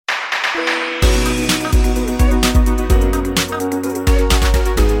Hey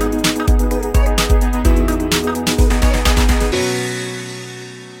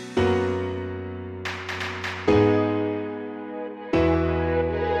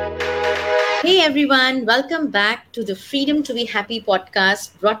everyone, welcome back to the Freedom to be Happy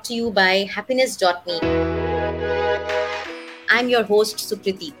podcast brought to you by happiness.me. I'm your host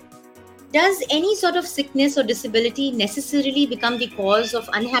Sukriti. Does any sort of sickness or disability necessarily become the cause of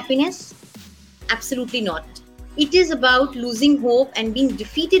unhappiness? Absolutely not. It is about losing hope and being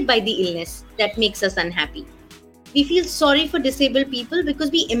defeated by the illness that makes us unhappy. We feel sorry for disabled people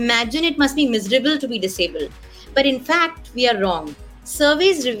because we imagine it must be miserable to be disabled. But in fact, we are wrong.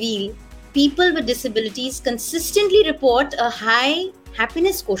 Surveys reveal people with disabilities consistently report a high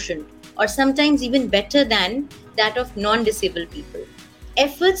happiness quotient, or sometimes even better than that of non disabled people.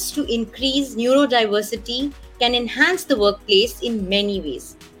 Efforts to increase neurodiversity can enhance the workplace in many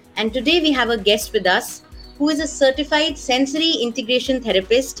ways. And today we have a guest with us who is a certified sensory integration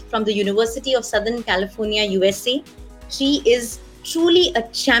therapist from the University of Southern California, USA. She is truly a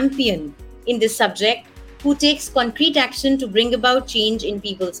champion in this subject who takes concrete action to bring about change in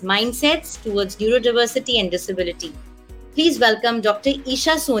people's mindsets towards neurodiversity and disability. Please welcome Dr.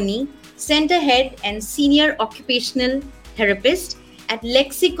 Isha Soni, Center Head and Senior Occupational Therapist at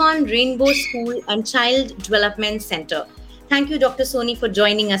Lexicon Rainbow School and Child Development Center. Thank you, Dr. Soni, for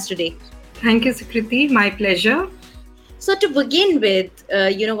joining us today. Thank you, Sukriti. My pleasure. So to begin with,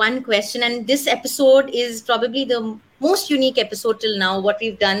 one question, and this episode is probably the most unique episode till now, what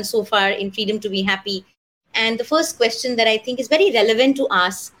we've done so far in Freedom to be Happy. And the first question that I think is very relevant to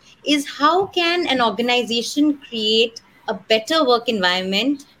ask is how can an organization create a better work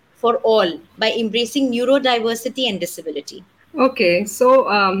environment for all by embracing neurodiversity and disability? Okay, so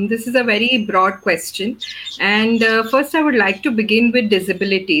this is a very broad question. And first, I would like to begin with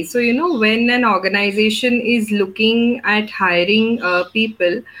disability. So, when an organization is looking at hiring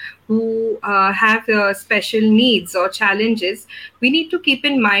people who have special needs or challenges, we need to keep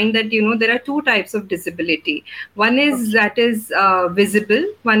in mind that, there are two types of disability. One is that is visible,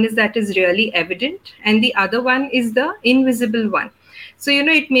 one is that is really evident, and the other one is the invisible one. So,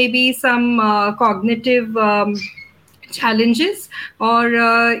 it may be some cognitive challenges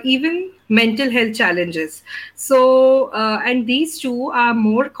or even mental health challenges. So and these two are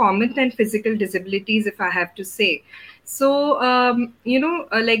more common than physical disabilities, if I have to say. So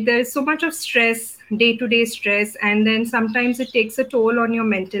like there is so much of stress, day to day stress, and then sometimes it takes a toll on your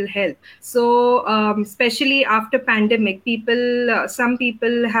mental health. So especially after pandemic, some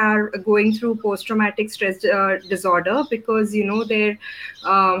people are going through post traumatic stress disorder because their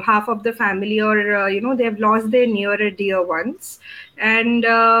half of the family, or they have lost their near or dear ones. And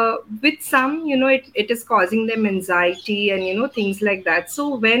with some, it is causing them anxiety and things like that.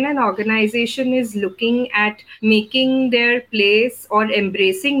 So when an organization is looking at making their place or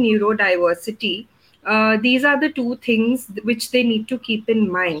embracing neurodiversity, these are the two things which they need to keep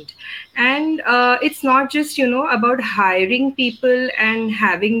in mind. And it's not just about hiring people and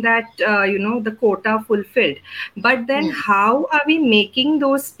having that the quota fulfilled, but then how are we making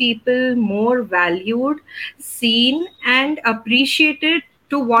those people more valued, seen, and appreciated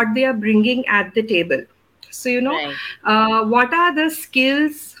to what they are bringing at the table. So Right. what are the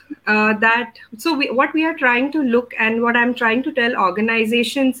skills what we are trying to look, and what I'm trying to tell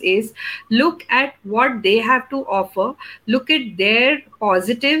organizations is, look at what they have to offer, look at their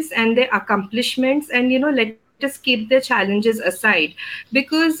positives and their accomplishments, and let us keep their challenges aside,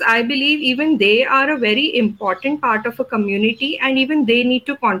 because I believe even they are a very important part of a community, and even they need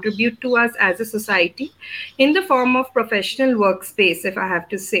to contribute to us as a society in the form of professional workspace, if I have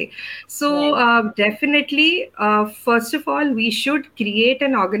to say. So Right. definitely, first of all, we should create,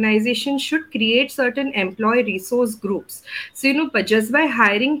 an organization should create certain employee resource groups. So but just by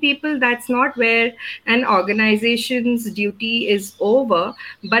hiring people, that's not where an organization's duty is over,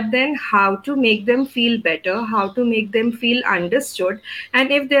 but then how to make them feel better, how to make them feel understood,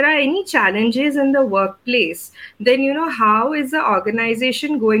 and if there are any challenges in the workplace, then how is the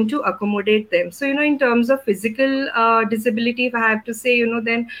organization going to accommodate them. So in terms of physical disability, if I have to say,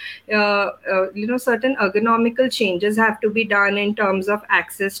 then certain ergonomical changes have to be done in terms of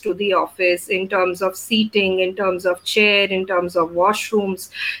access to the office, in terms of seating, in terms of chair, in terms of washrooms.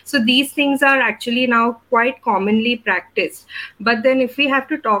 So these things are actually now quite commonly practiced. But then if we have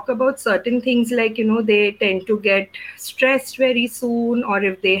to talk about certain things like they tend to get stressed very soon, or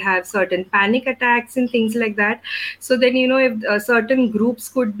if they have certain panic attacks and things like that, so then if certain groups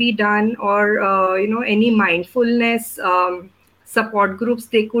could be done, or any mindfulness support groups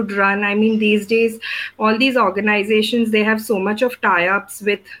they could run. I mean, these days, all these organizations, they have so much of tie-ups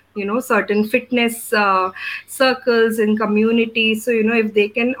with, certain fitness circles and communities. So, if they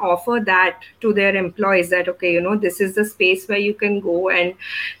can offer that to their employees, that, okay, this is the space where you can go and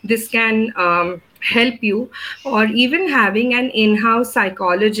this can help you, or even having an in-house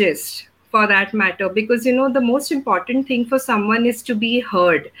psychologist for that matter, because the most important thing for someone is to be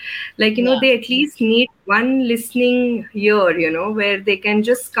heard. Like, Yeah. they at least need one listening ear, where they can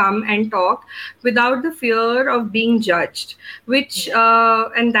just come and talk without the fear of being judged, which Yeah.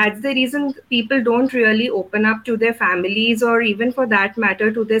 and that's the reason people don't really open up to their families, or even for that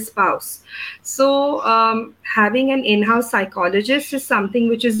matter to their spouse. So having an in-house psychologist is something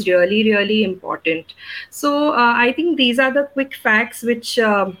which is really, really important. So I think these are the quick facts which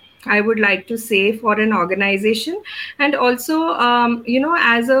I would like to say for an organization. And also,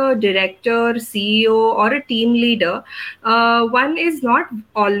 as a director, CEO, or a team leader, one is not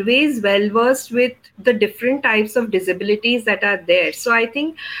always well versed with the different types of disabilities that are there. So I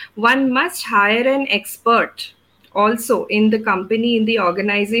think one must hire an expert also in the company, in the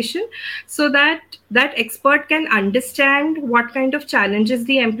organization, so that that expert can understand what kind of challenges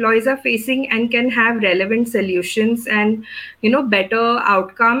the employees are facing and can have relevant solutions, and better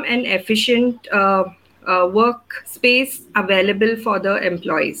outcome and efficient workspace available for the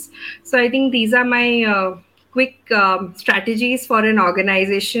employees. So I think these are my quick strategies for an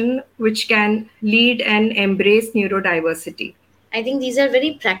organization which can lead and embrace neurodiversity. I think these are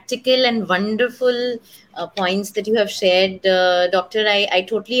very practical and wonderful points that you have shared, Doctor. I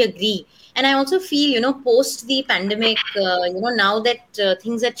totally agree. And I also feel, post the pandemic, now that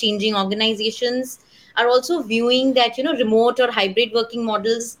things are changing, organizations are also viewing that, remote or hybrid working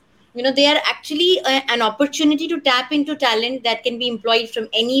models, they are actually an opportunity to tap into talent that can be employed from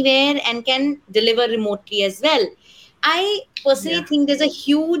anywhere and can deliver remotely as well. I personally Yeah. think there's a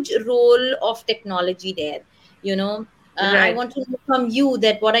huge role of technology there. You know, I Right. want to know from you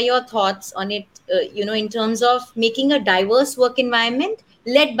that what are your thoughts on it, in terms of making a diverse work environment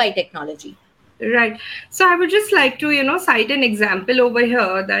led by technology. Right. So I would just like to, cite an example over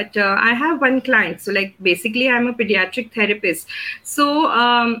here that I have one client. So, like, basically, I'm a pediatric therapist. So,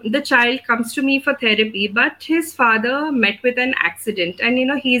 the child comes to me for therapy, but his father met with an accident, and,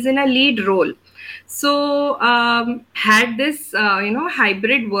 he's in a lead role. So, had this,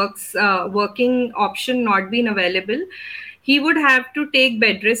 hybrid working option not been available, he would have to take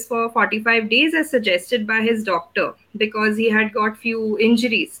bed rest for 45 days as suggested by his doctor, because he had got few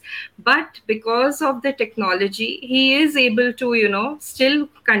injuries. But because of the technology, he is able to, still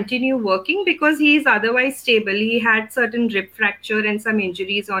continue working, because he is otherwise stable. He had certain rib fracture and some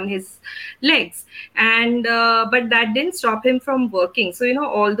injuries on his legs, and but that didn't stop him from working. So,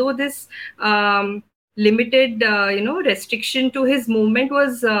 although this limited restriction to his movement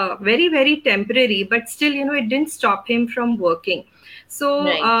was very, very temporary, but still, it didn't stop him from working. So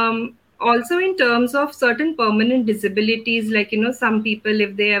Right. also in terms of certain permanent disabilities, like, some people,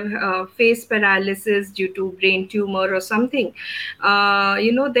 if they have face paralysis due to brain tumor or something,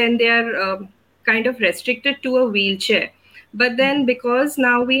 then they are kind of restricted to a wheelchair. But then, because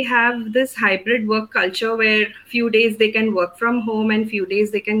now we have this hybrid work culture where few days they can work from home and few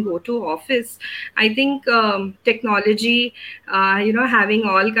days they can go to office, I think technology, having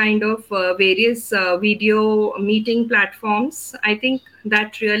all kind of various video meeting platforms, I think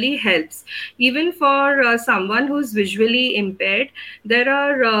that really helps. Even for someone who's visually impaired, there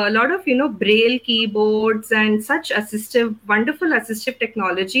are a lot of, braille keyboards and such assistive, wonderful assistive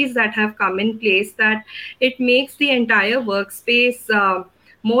technologies that have come in place, that it makes the entire workspace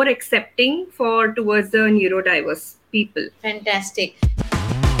more accepting for towards the neurodiverse people. Fantastic.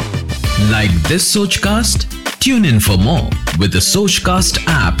 Like this Sochcast? Tune in for more with the Sochcast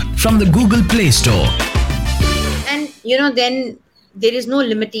app from the Google Play Store. And then there is no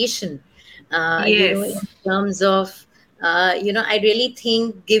limitation, in Yes. terms of, I really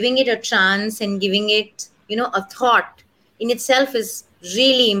think giving it a chance and giving it, a thought in itself is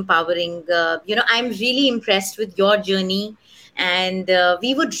really empowering. I'm really impressed with your journey, and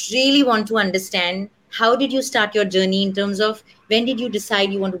we would really want to understand, how did you start your journey in terms of when did you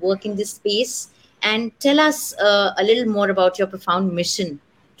decide you want to work in this space, and tell us a little more about your profound mission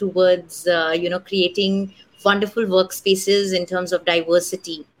towards, creating wonderful workspaces in terms of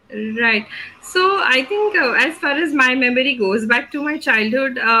diversity. Right. So I think, as far as my memory goes back to my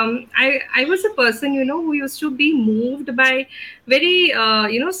childhood, I was a person, who used to be moved by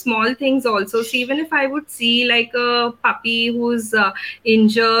very small things also. So even if I would see like a puppy who's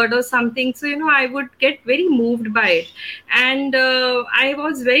injured or something, so I would get very moved by it. And I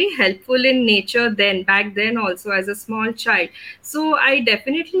was very helpful in nature then, back then also, as a small child. So I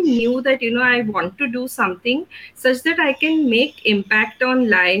definitely knew that I want to do something such that I can make impact on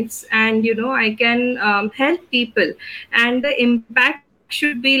lives, and I can help people. And the impact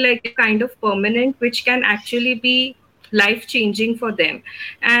should be like kind of permanent, which can actually be life changing for them.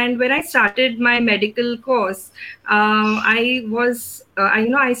 And when I started my medical course, I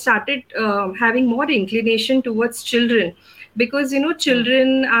started having more inclination towards children, because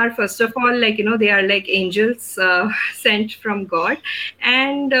children are, first of all, like they are like angels sent from God.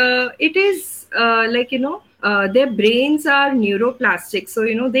 And it is their brains are neuroplastic,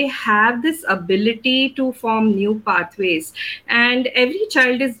 so they have this ability to form new pathways. And every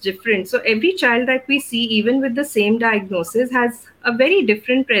child is different, so every child that we see, even with the same diagnosis, has a very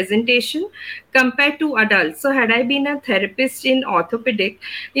different presentation compared to adults. So had I been a therapist in orthopedic,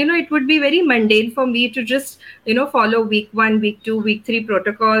 it would be very mundane for me to just follow week 1, week 2, week 3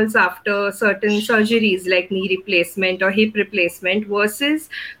 protocols after certain surgeries like knee replacement or hip replacement, versus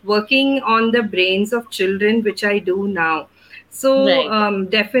working on the brains of children, which I do now. So Right.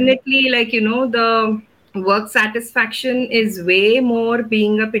 definitely, like the work satisfaction is way more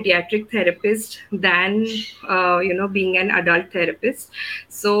being a pediatric therapist than being an adult therapist.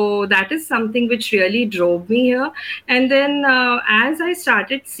 So that is something which really drove me here. And then as I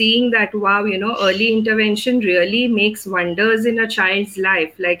started seeing that, wow, early intervention really makes wonders in a child's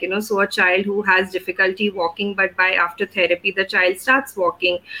life. Like so a child who has difficulty walking, but by after therapy the child starts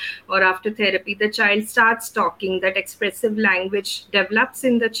walking, or after therapy the child starts talking, that expressive language develops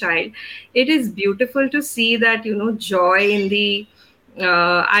in the child. It is beautiful to see that joy in the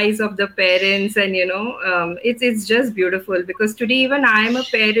eyes of the parents. And it's just beautiful, because today even I am a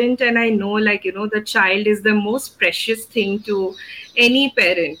parent, and I know, like the child is the most precious thing to any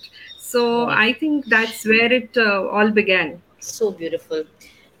parent. So Right. I think that's where it all began. So beautiful.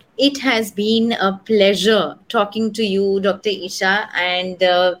 It has been a pleasure talking to you, Dr. Isha. And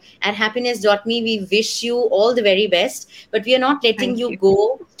at happiness.me, we wish you all the very best. But we are not letting Thank you you.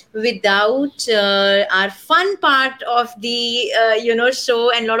 go without our fun part of the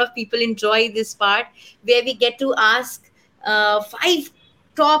show. And a lot of people enjoy this part, where we get to ask five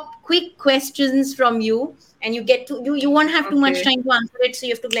top quick questions from you. And you get to you won't have too much Okay. time to answer it, so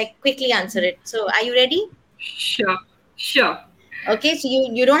you have to like quickly answer it. So are you ready? Sure. Sure. Okay, so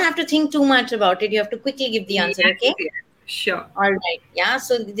you don't have to think too much about it. You have to quickly give the answer, Yes, okay? yes. Sure. All right. Yeah,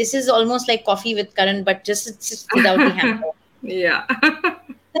 so this is almost like coffee with current, but just it's without the hamper. Yeah.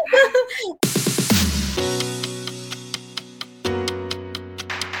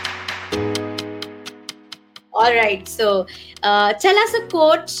 All right. So tell us a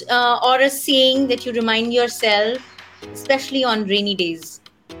quote or a saying that you remind yourself, especially on rainy days.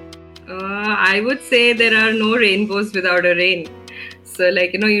 I would say there are no rainbows without a rain. So,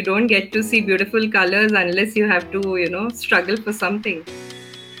 like, you don't get to see beautiful colors unless you have to, struggle for something.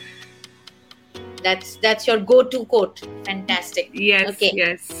 That's your go-to quote. Fantastic. Yes, Okay.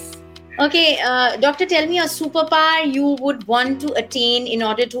 yes. Okay, doctor, tell me a superpower you would want to attain in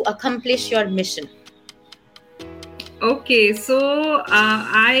order to accomplish your mission. Okay, so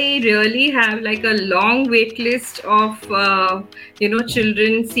I really have like a long wait list of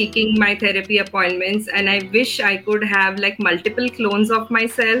children seeking my therapy appointments, and I wish I could have like multiple clones of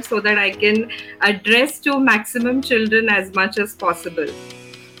myself so that I can address to maximum children as much as possible.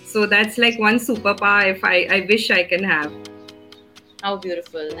 So that's like one superpower if I wish I can have. How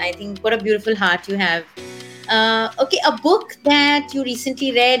beautiful. I think what a beautiful heart you have. Okay, a book that you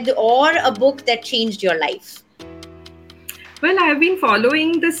recently read or a book that changed your life. Well, I've been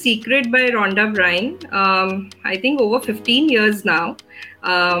following The Secret by Rhonda Byrne, I think over 15 years now.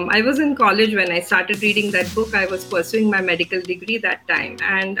 I was in college when I started reading that book. I was pursuing my medical degree that time,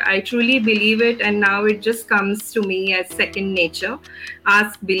 and I truly believe it. And now it just comes to me as second nature.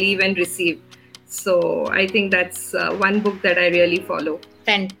 Ask, believe, and receive. So I think that's one book that I really follow.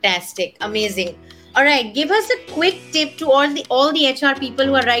 Fantastic. Amazing. All right, give us a quick tip to all the HR people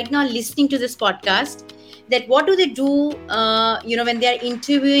who are right now listening to this podcast, that what do they do when they are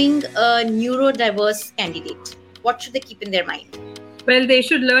interviewing a neurodiverse candidate? What should they keep in their mind? Well, they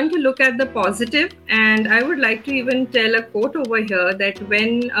should learn to look at the positive. And I would like to even tell a quote over here that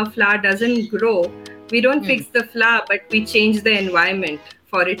when a flower doesn't grow, we don't fix the flower, but we change the environment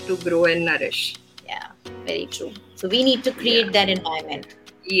for it to grow and nourish. Yeah, very true. So we need to create that environment.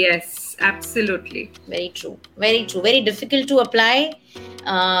 Yes, absolutely. Very true. Very true. Very difficult to apply,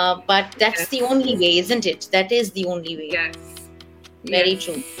 but that's the only way, isn't it? That is the only way. Yes, Very Yes.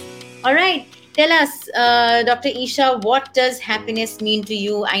 true. All right. Tell us, Dr. Isha, what does happiness mean to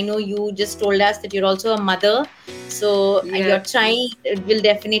you? I know you just told us that you're also a mother. So your Yes, child will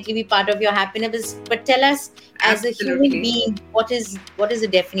definitely be part of your happiness. But tell us, as a human absolutely. being, what is the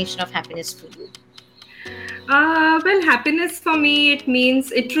definition of happiness for you? Well, happiness for me,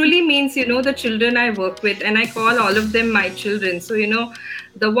 it truly means, the children I work with, and I call all of them my children. So,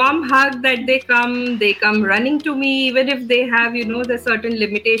 the warm hug that they come running to me, even if they have, the certain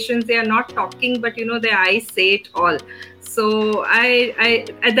limitations, they are not talking, but, their eyes say it all. So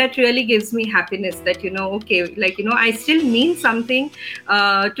that really gives me happiness that, okay, like, I still mean something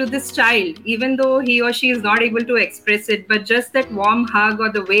to this child, even though he or she is not able to express it, but just that warm hug or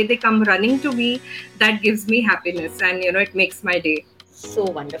the way they come running to me, that gives me happiness, and it makes my day. So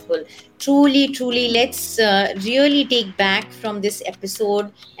wonderful. Truly, truly, let's really take back from this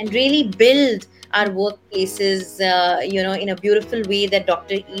episode and really build our workplaces, in a beautiful way that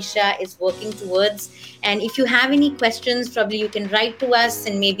Dr. Isha is working towards. And if you have any questions, probably you can write to us,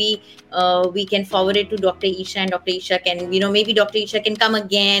 and maybe we can forward it to Dr. Isha, and Dr. Isha can, maybe Dr. Isha can come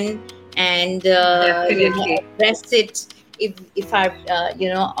again and, Definitely. address it if our,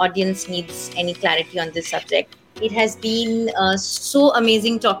 audience needs any clarity on this subject. It has been so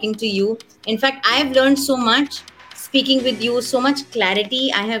amazing talking to you. In fact, I've learned so much speaking with you, so much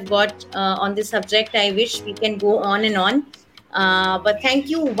clarity I have got on this subject. I wish we can go on and on. But thank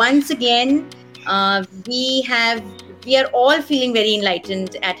you once again. We are all feeling very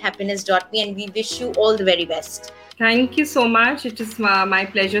enlightened at happiness.me, and we wish you all the very best. Thank you so much. It is my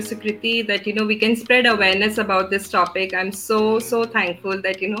pleasure, Sukriti, that we can spread awareness about this topic. I'm so thankful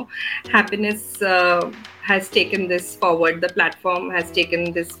that happiness has taken this forward. The platform has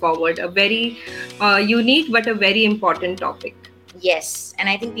taken this forward. A very unique but a very important topic. Yes, and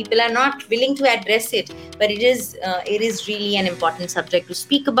I think people are not willing to address it, but it is really an important subject to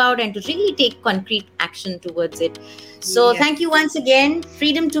speak about and to really take concrete action towards it. So Yes. thank you once again.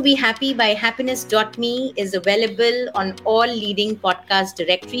 Freedom to be Happy by happiness.me is available on all leading podcast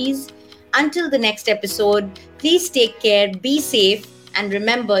directories. Until the next episode, please take care, be safe, and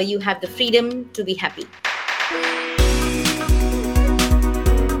remember, you have the freedom to be happy.